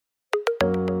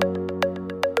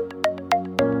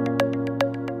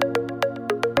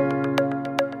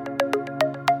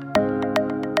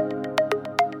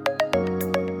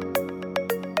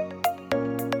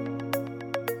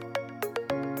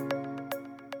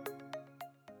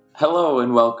Hello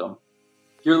and welcome.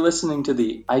 You're listening to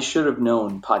the I Should Have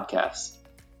Known podcast.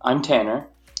 I'm Tanner.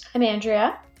 I'm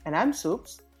Andrea. And I'm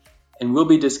Soups. And we'll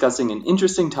be discussing an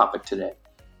interesting topic today.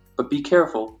 But be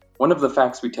careful, one of the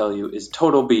facts we tell you is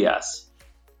total BS.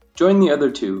 Join the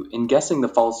other two in guessing the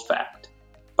false fact.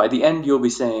 By the end, you'll be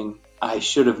saying, I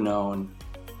should have known.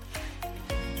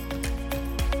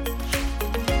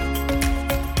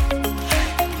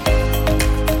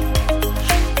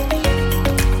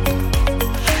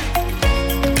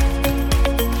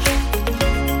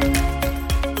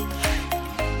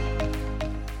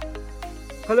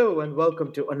 Hello and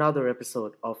welcome to another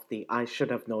episode of the I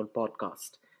Should Have Known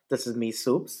podcast. This is me,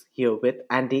 Soups, here with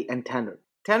Andy and Tanner.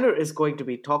 Tanner is going to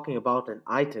be talking about an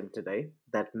item today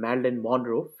that Marilyn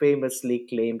Monroe famously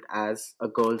claimed as a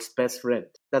girl's best friend.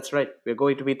 That's right, we're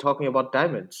going to be talking about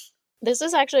diamonds. This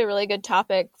is actually a really good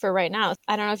topic for right now.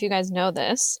 I don't know if you guys know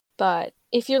this, but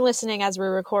if you're listening as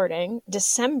we're recording,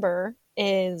 December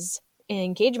is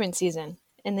engagement season.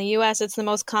 In the US, it's the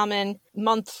most common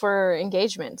month for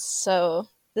engagements. So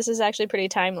this is actually pretty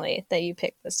timely that you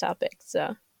picked this topic.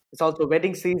 So It's also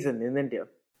wedding season in India.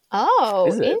 Oh,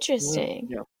 Is it? interesting.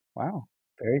 Yeah. Wow,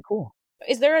 very cool.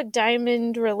 Is there a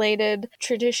diamond-related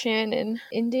tradition in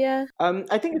India?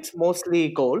 I think it's mostly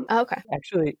gold. Oh, okay.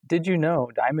 Actually, did you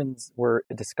know diamonds were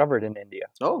discovered in India?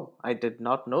 Oh, I did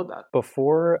not know that.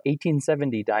 Before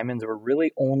 1870, diamonds were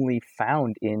really only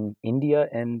found in India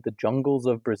and the jungles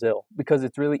of Brazil because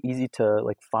it's really easy to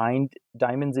find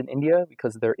diamonds in India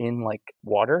because they're in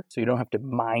water, so you don't have to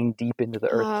mine deep into the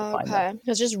earth to find them. Okay.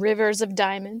 It's just rivers of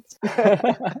diamonds.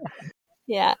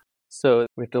 Yeah. So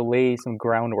we have to lay some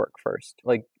groundwork first.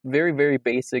 Very, very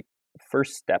basic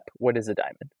first step. What is a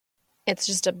diamond? It's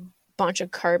just a bunch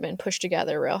of carbon pushed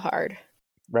together real hard.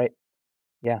 Right?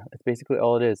 Yeah, that's basically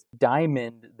all it is.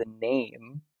 Diamond, the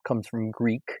name, comes from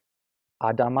Greek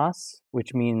adamas,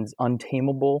 which means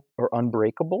untamable or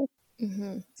unbreakable.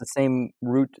 Mm-hmm. It's the same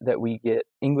root that we get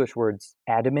English words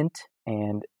adamant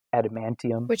and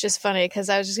adamantium. Which is funny because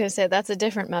I was just going to say that's a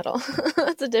different metal.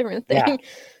 That's a different thing. Yeah.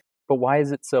 But why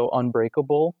is it so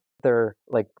unbreakable? They're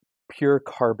pure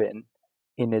carbon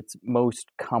in its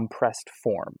most compressed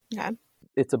form. Okay.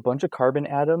 It's a bunch of carbon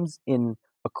atoms in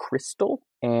a crystal,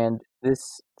 and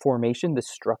this formation, this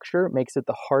structure, makes it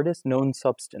the hardest known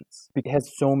substance. It has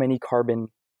so many carbon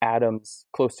atoms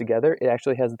close together, it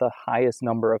actually has the highest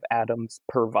number of atoms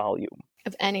per volume.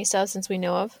 Of any substance we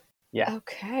know of? Yeah.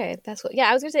 Okay, that's what. Yeah,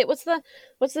 I was gonna say, what's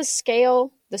the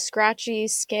scale? The scratchy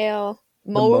scale?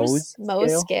 Mohs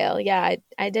scale. Yeah,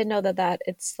 I did know that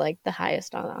it's the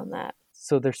highest on that.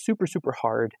 So they're super, super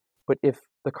hard. But if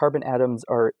the carbon atoms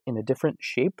are in a different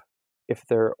shape, if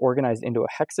they're organized into a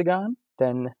hexagon,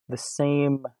 then the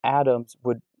same atoms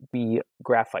would be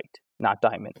graphite, not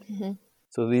diamond. Mm-hmm.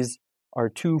 So these are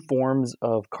two forms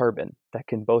of carbon that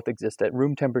can both exist at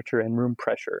room temperature and room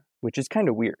pressure, which is kind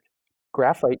of weird.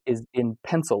 Graphite is in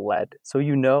pencil lead, so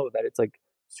you know that it's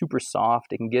super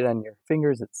soft. It can get on your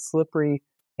fingers. It's slippery.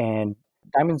 And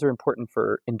diamonds are important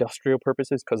for industrial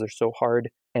purposes because they're so hard,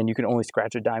 and you can only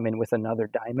scratch a diamond with another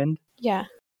diamond. Yeah.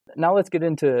 Now let's get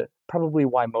into probably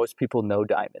why most people know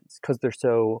diamonds, because they're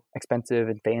so expensive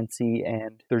and fancy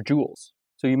and they're jewels.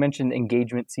 So you mentioned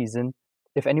engagement season.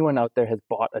 If anyone out there has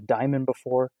bought a diamond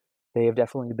before, they have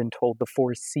definitely been told the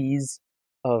 4 C's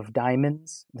of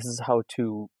diamonds. This is how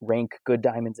to rank good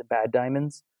diamonds and bad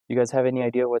diamonds. You guys have any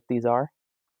idea what these are?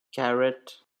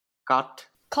 Carrot, cut,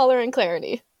 Color and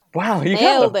clarity. Wow, you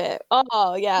Nailed got them. it.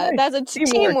 Oh, yeah. Nice. That's a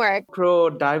Teamwork. teamwork. pro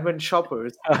diamond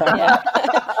shoppers. Yeah.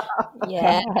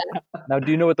 Yeah. Now, do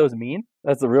you know what those mean?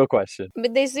 That's the real question.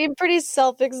 But they seem pretty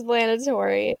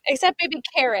self-explanatory, except maybe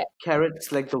carat.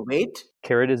 Carrots like the weight.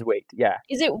 Carat is weight. Yeah,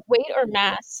 Is it weight or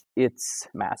mass? it's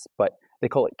mass, but they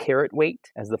call it carat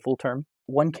weight as the full term.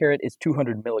 1 carat is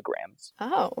 200 milligrams.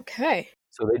 Oh, okay.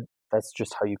 So that's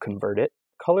just how you convert it.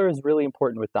 Color is really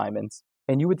important with diamonds.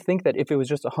 And you would think that if it was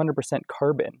just 100%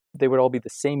 carbon, they would all be the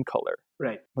same color.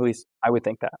 Right. At least I would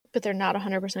think that. But they're not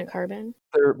 100% carbon.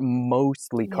 They're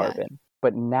mostly Yeah. carbon.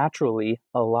 But naturally,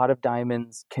 a lot of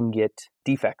diamonds can get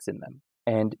defects in them.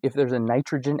 And if there's a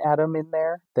nitrogen atom in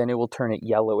there, then it will turn it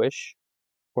yellowish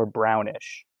or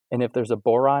brownish. And if there's a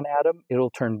boron atom,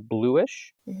 it'll turn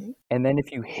bluish. Mm-hmm. And then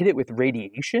if you hit it with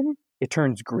radiation, it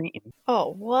turns green,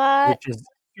 Oh, what? which is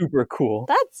super cool.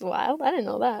 That's wild. I didn't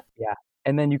know that.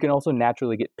 And then you can also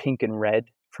naturally get pink and red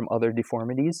from other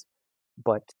deformities.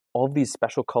 But all of these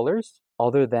special colors,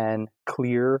 other than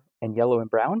clear and yellow and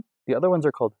brown, the other ones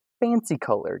are called fancy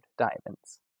colored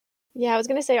diamonds. Yeah, I was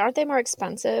gonna say, aren't they more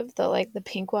expensive? The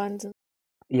pink ones.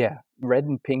 Yeah, red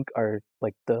and pink are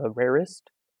the rarest.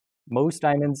 Most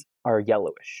diamonds are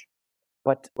yellowish.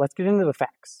 But let's get into the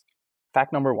facts.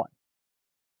 Fact number 1.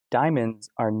 Diamonds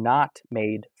are not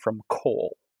made from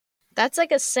coal. That's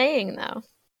like a saying, though.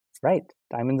 Right.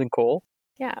 Diamonds and coal.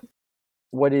 Yeah.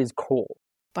 What is coal?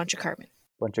 Bunch of carbon.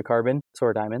 Bunch of carbon. So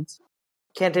are diamonds.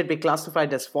 Can't it be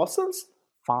classified as fossils?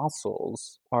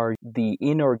 Fossils are the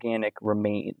inorganic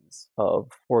remains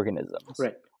of organisms,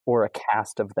 Right. or a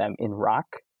cast of them in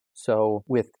rock. So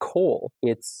with coal,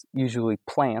 it's usually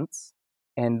plants,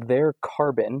 and their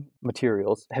carbon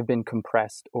materials have been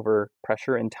compressed over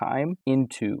pressure and time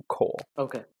into coal.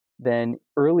 Okay. Then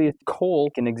earliest coal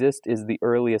can exist is the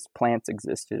earliest plants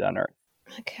existed on Earth.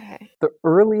 Okay. The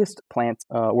earliest plants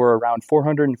were around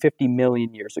 450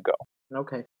 million years ago.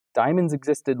 Okay. Diamonds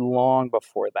existed long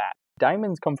before that.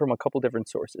 Diamonds come from a couple different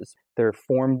sources. They're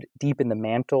formed deep in the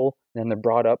mantle, and then they're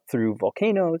brought up through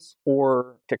volcanoes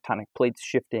or tectonic plates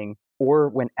shifting, or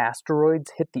when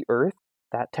asteroids hit the Earth,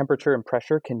 that temperature and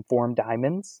pressure can form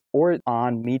diamonds, or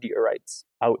on meteorites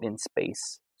out in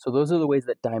space. So those are the ways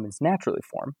that diamonds naturally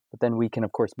form, but then we can,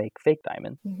 of course, make fake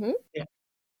diamonds. Mm-hmm.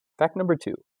 Fact number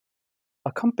 2.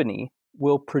 A company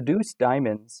will produce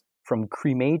diamonds from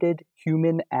cremated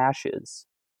human ashes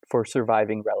for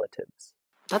surviving relatives.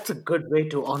 That's a good way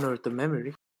to honor the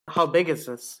memory. How big is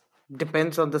this?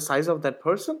 Depends on the size of that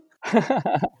person.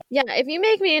 Yeah, if you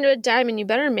make me into a diamond, you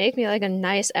better make me like a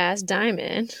nice ass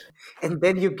diamond. And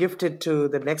then you gift it to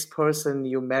the next person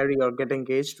you marry or get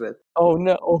engaged with. Oh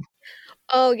no.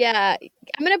 Oh yeah,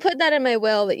 I'm gonna put that in my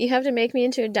will that you have to make me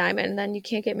into a diamond, and then you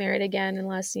can't get married again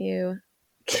unless you.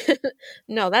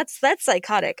 No, that's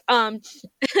psychotic.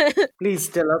 Please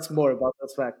tell us more about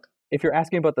this fact. If you're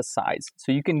asking about the size,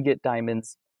 so you can get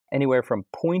diamonds anywhere from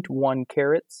 0.1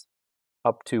 carats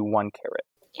up to 1 carat.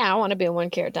 Yeah, I want to be a 1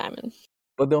 carat diamond.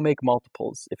 But they'll make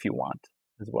multiples if you want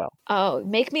as well. Oh,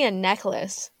 make me a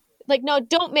necklace. Like, no,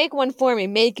 don't make one for me.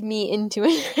 Make me into a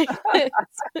necklace.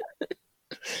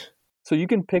 So you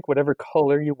can pick whatever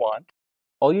color you want.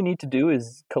 All you need to do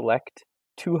is collect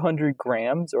 200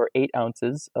 grams or 8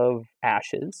 ounces of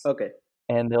ashes, Okay.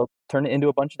 and they'll turn it into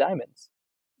a bunch of diamonds.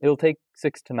 It'll take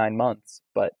 6 to 9 months,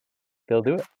 but they'll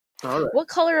do it. All right. What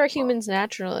color are humans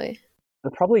naturally?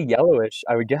 They're probably yellowish,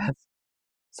 I would guess.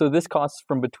 So this costs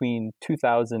from between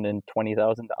 $2,000 and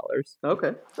 $20,000.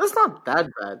 Okay. That's not that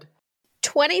bad.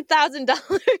 $20,000.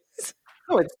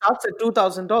 No, it starts at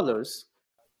 $2,000.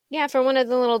 Yeah, for one of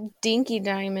the little dinky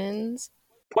diamonds.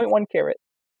 0.1 carat.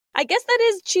 I guess that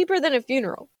is cheaper than a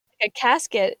funeral. A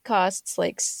casket costs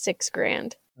like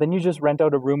 $6,000. Then you just rent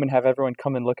out a room and have everyone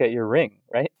come and look at your ring,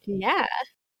 right? Yeah.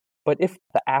 But if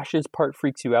the ashes part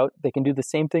freaks you out, they can do the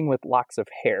same thing with locks of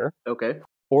hair Okay.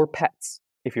 or pets,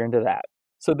 if you're into that.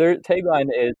 So their tagline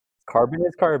is, carbon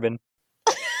is carbon.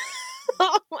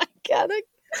 Oh my god.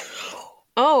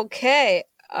 Okay.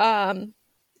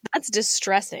 That's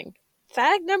distressing.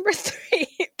 Fact number 3,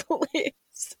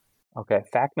 please. Okay,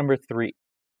 fact number 3.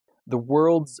 The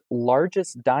world's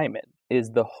largest diamond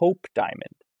is the Hope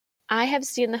Diamond. I have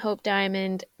seen the Hope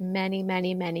Diamond many,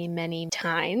 many, many, many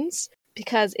times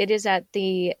because it is at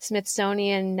the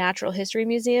Smithsonian Natural History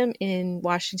Museum in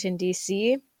Washington,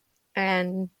 D.C.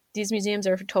 And these museums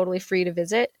are totally free to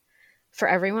visit for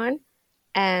everyone.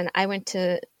 And I went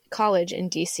to college in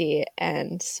D.C.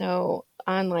 And so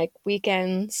on like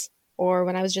weekends or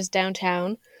when I was just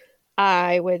downtown,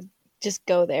 I would just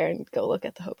go there and go look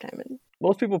at the Hope Diamond.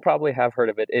 Most people probably have heard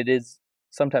of it. It is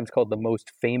sometimes called the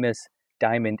most famous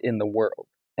diamond in the world.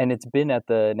 And it's been at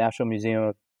the National Museum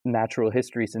of Natural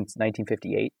History since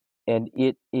 1958. And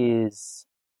it is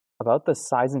about the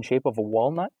size and shape of a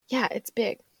walnut. Yeah, it's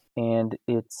big. And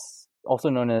it's also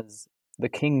known as the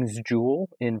King's Jewel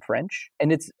in French.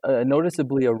 And it's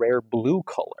noticeably a rare blue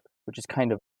color, which is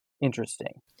kind of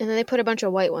interesting. And then they put a bunch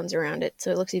of white ones around it,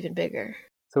 so it looks even bigger.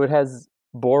 So it has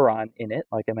boron in it,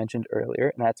 like I mentioned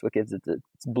earlier, and that's what gives it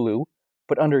its blue.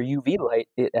 But under UV light,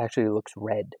 it actually looks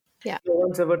red. Yeah. No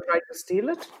one's ever tried to steal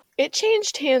it? It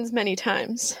changed hands many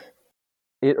times.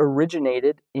 It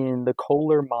originated in the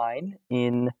Kolar mine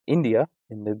in India,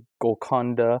 in the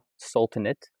Golconda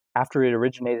Sultanate. After it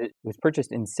originated, it was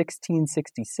purchased in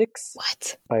 1666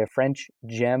 What? by a French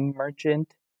gem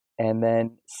merchant and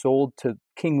then sold to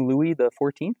King Louis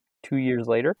XIV 2 years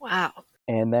later. Wow.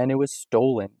 And then it was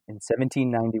stolen in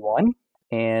 1791,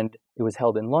 and it was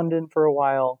held in London for a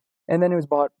while. And then it was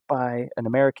bought by an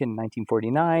American in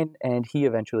 1949, and he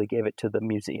eventually gave it to the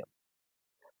museum.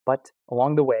 But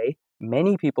along the way,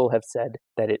 many people have said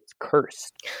that it's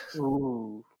cursed.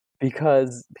 Ooh.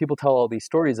 Because people tell all these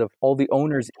stories of all the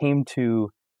owners came to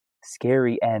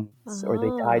scary ends or they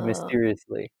died Oh.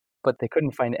 mysteriously. But they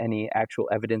couldn't find any actual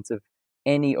evidence of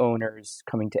any owners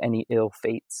coming to any ill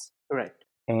fates. Right.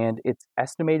 and it's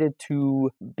estimated to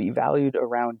be valued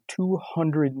around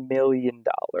 $200 million.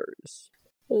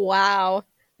 Wow.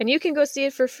 And you can go see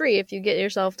it for free if you get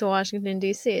yourself to Washington,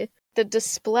 D.C. The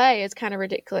display is kind of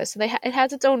ridiculous. So it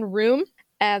has its own room,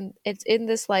 and it's in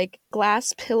this like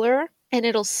glass pillar, and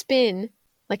it'll spin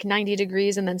like 90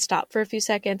 degrees and then stop for a few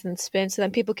seconds and spin, so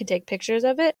then people can take pictures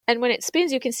of it. And when it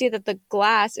spins, you can see that the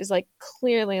glass is like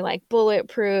clearly like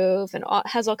bulletproof and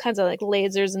has all kinds of like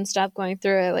lasers and stuff going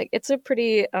through it. Like it's a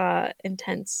pretty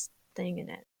intense thing in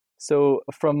it. So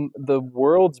from the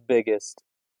world's biggest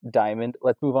diamond,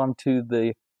 let's move on to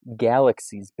the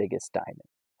galaxy's biggest diamond.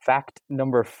 Fact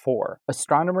number 4.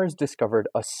 Astronomers discovered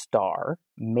a star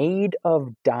made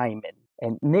of diamond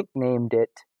and nicknamed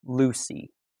it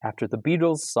Lucy, after the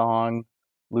Beatles' song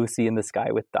Lucy in the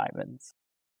Sky with Diamonds.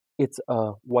 It's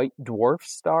a white dwarf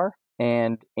star,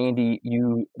 and Andy,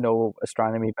 you know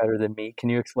astronomy better than me. Can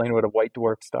you explain what a white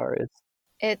dwarf star is?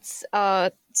 It's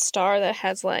a star that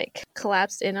has like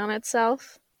collapsed in on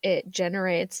itself. It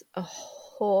generates a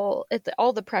whole,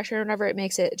 all the pressure whenever it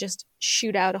makes it just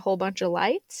shoot out a whole bunch of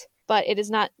light. But it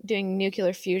is not doing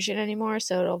nuclear fusion anymore,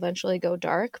 so it'll eventually go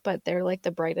dark. But they're like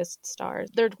the brightest stars.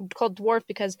 They're called dwarf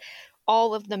because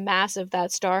all of the mass of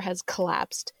that star has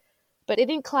collapsed. But it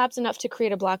didn't collapse enough to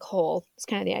create a black hole. It's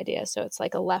kind of the idea. So it's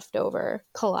like a leftover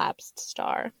collapsed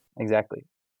star. Exactly.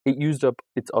 It used up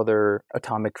its other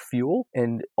atomic fuel,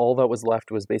 and all that was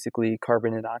left was basically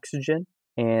carbon and oxygen.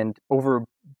 And over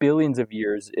billions of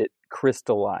years, it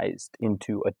crystallized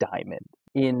into a diamond.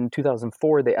 In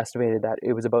 2004, they estimated that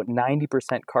it was about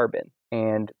 90% carbon.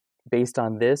 And based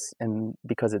on this, and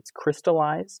because it's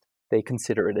crystallized, they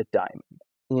consider it a diamond.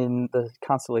 In the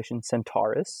constellation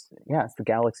Centaurus, it's the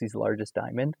galaxy's largest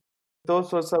diamond.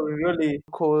 Those were some really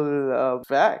cool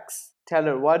facts.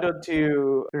 Taylor, why don't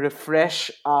you refresh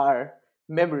our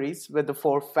memories with the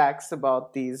 4 facts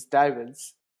about these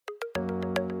diamonds?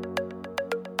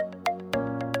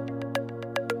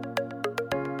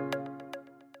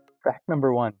 Fact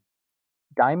number 1,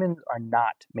 diamonds are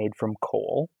not made from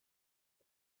coal.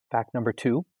 Fact number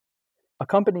 2, a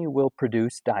company will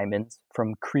produce diamonds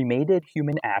from cremated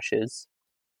human ashes.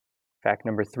 Fact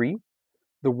number 3,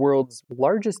 the world's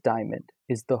largest diamond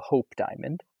is the Hope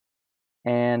Diamond.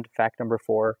 And fact number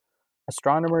 4,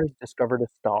 astronomers discovered a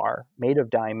star made of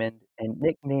diamond and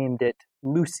nicknamed it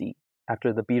Lucy,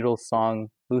 after the Beatles' song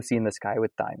Lucy in the Sky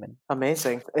with Diamonds.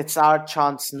 Amazing. It's our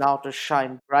chance now to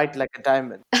shine bright like a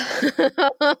diamond.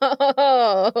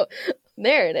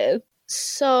 There it is.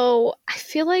 So I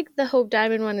feel like the Hope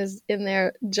Diamond one is in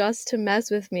there just to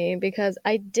mess with me, because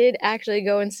I did actually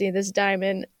go and see this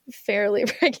diamond fairly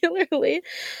regularly.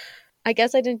 I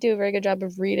guess I didn't do a very good job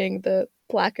of reading the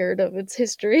placard of its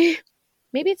history.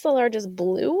 Maybe it's the largest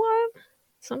blue one?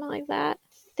 Something like that.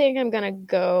 I think I'm going to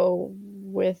go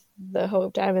with the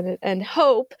Hope Diamond and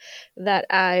hope that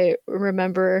I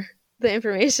remember the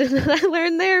information that I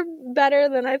learned there better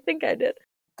than I think I did.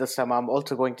 This time I'm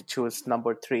also going to choose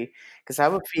number 3, because I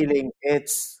have a feeling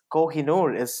it's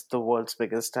Kohinoor is the world's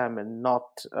biggest diamond, not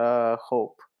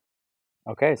Hope.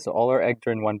 Okay, so all our eggs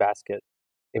are in one basket.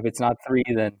 If it's not 3,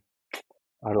 then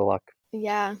out of luck.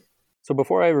 Yeah. So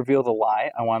before I reveal the lie,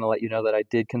 I want to let you know that I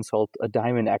did consult a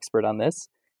diamond expert on this.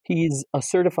 He's a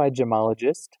certified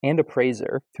gemologist and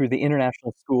appraiser through the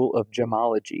International School of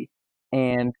Gemology.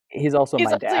 And he's also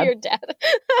my dad. He's also your dad.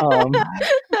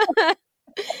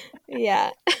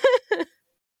 Yeah.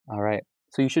 All right.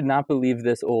 So you should not believe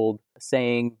this old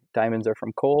saying, diamonds are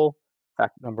from coal.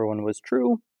 Fact number 1 was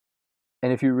true.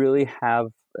 And if you really have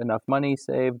enough money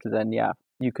saved, then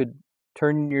you could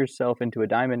turn yourself into a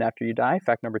diamond after you die.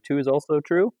 Fact number 2 is also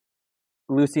true.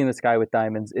 Lucy in the Sky with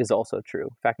Diamonds is also true.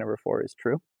 Fact number 4 is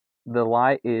true. The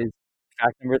lie is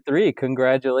fact number 3.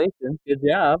 Congratulations. Good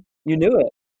job. You knew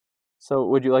it. So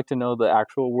would you like to know the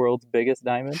actual world's biggest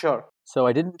diamond? Sure. So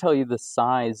I didn't tell you the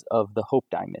size of the Hope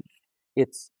Diamond.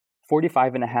 It's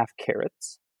 45.5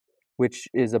 carats, which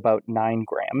is about 9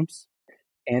 grams.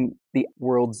 And the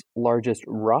world's largest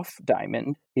rough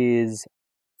diamond is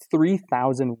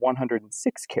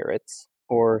 3,106 carats,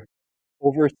 or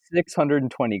over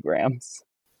 620 grams.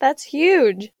 That's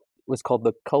huge. It was called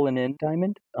the Cullinan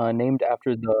diamond, named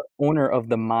after the owner of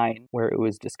the mine where it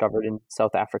was discovered in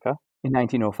South Africa in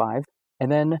 1905.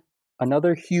 And then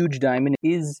another huge diamond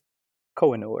is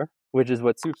Kohinoor, which is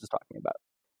what Soups is talking about.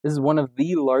 This is one of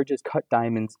the largest cut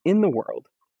diamonds in the world.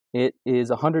 It is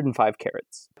 105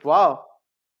 carats. Wow.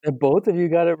 And both of you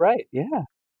got it right. Yeah.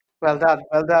 Well done.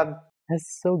 Well done.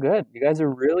 That's so good. You guys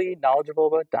are really knowledgeable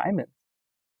about diamonds.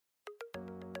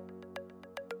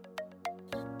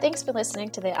 Thanks for listening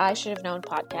to the I Should Have Known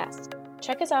podcast.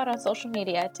 Check us out on social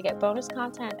media to get bonus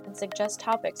content and suggest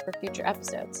topics for future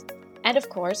episodes. And of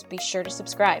course, be sure to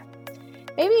subscribe.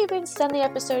 Maybe even send the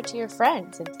episode to your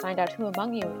friends and find out who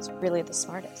among you is really the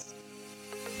smartest.